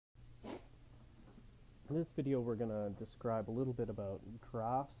In this video, we're going to describe a little bit about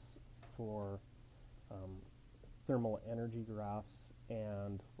graphs for thermal energy graphs,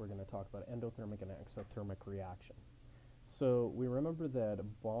 and we're going to talk about endothermic and exothermic reactions. So we remember that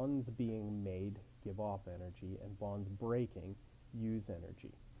bonds being made give off energy, and bonds breaking use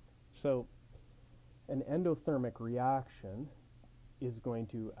energy. So an endothermic reaction is going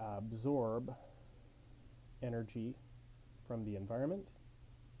to absorb energy from the environment.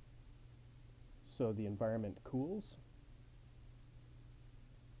 So the environment cools.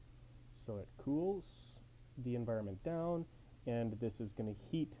 So it cools the environment down, and this is going to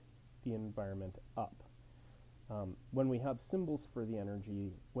heat the environment up. When we have symbols for the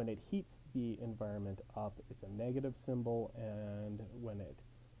energy, when it heats the environment up, it's a negative symbol, and when it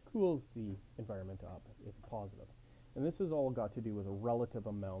cools the environment up, it's positive. And this has all got to do with relative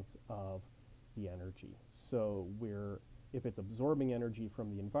amounts of the energy. So if it's absorbing energy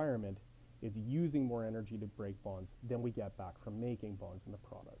from the environment, it's using more energy to break bonds than we get back from making bonds in the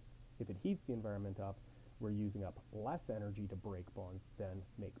products. If it heats the environment up, we're using up less energy to break bonds than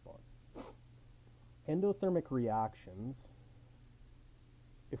make bonds. Endothermic reactions,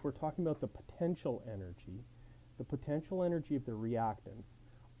 if we're talking about the potential energy of the reactants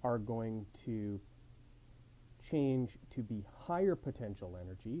are going to change to be higher potential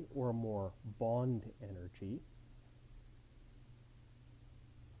energy or more bond energy.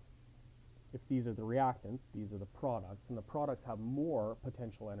 If these are the reactants, these are the products, and the products have more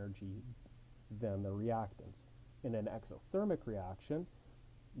potential energy than the reactants. In an exothermic reaction,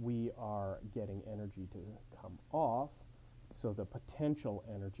 we are getting energy to come off, so the potential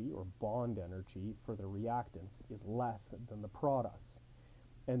energy or bond energy for the reactants is less than the products.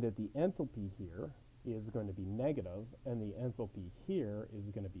 And that the enthalpy here is going to be negative, and the enthalpy here is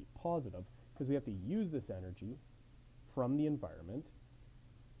going to be positive, because we have to use this energy from the environment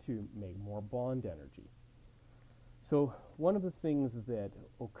to make more bond energy. So one of the things that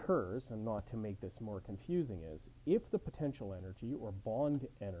occurs, and not to make this more confusing, is if the potential energy or bond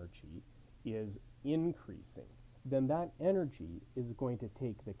energy is increasing, then that energy is going to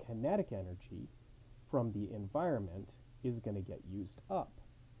take the kinetic energy from the environment is going to get used up.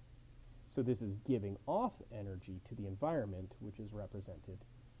 So this is giving off energy to the environment, which is represented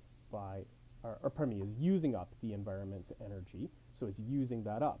by, is using up the environment's energy, so it's using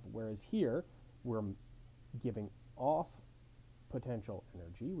that up. Whereas here, we're giving off potential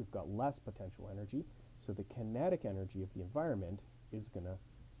energy, we've got less potential energy, so the kinetic energy of the environment is going to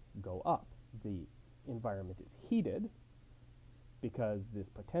go up. The environment is heated because this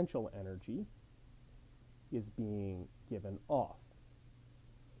potential energy is being given off.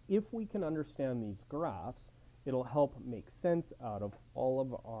 If we can understand these graphs, it'll help make sense out of all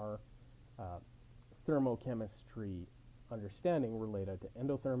of our thermochemistry understanding related to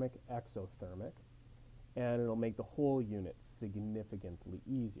endothermic, exothermic, and it'll make the whole unit significantly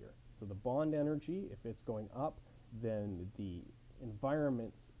easier. So the bond energy, if it's going up, then the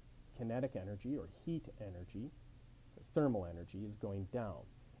environment's kinetic energy or heat energy, or thermal energy, is going down.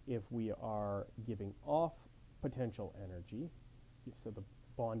 If we are giving off potential energy, so the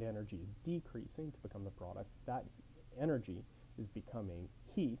bond energy is decreasing to become the products, that energy is becoming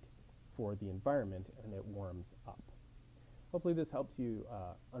heat for the environment, and it warms up. Hopefully this helps you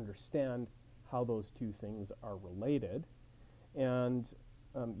understand how those two things are related, and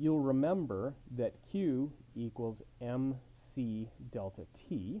you'll remember that Q equals mc delta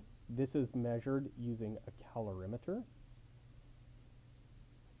T. This is measured using a calorimeter,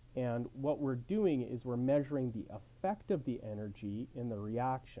 and what we're doing is we're measuring the effect of the energy in the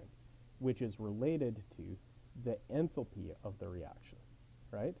reaction, which is related to the enthalpy of the reaction,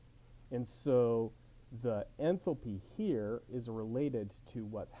 right? And so the enthalpy here is related to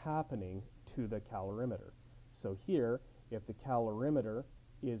what's happening to the calorimeter. So here, if the calorimeter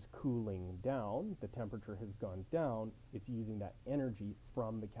is cooling down, the temperature has gone down, it's using that energy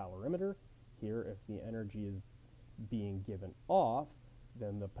from the calorimeter. Here, if the energy is being given off,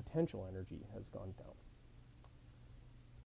 then the potential energy has gone down.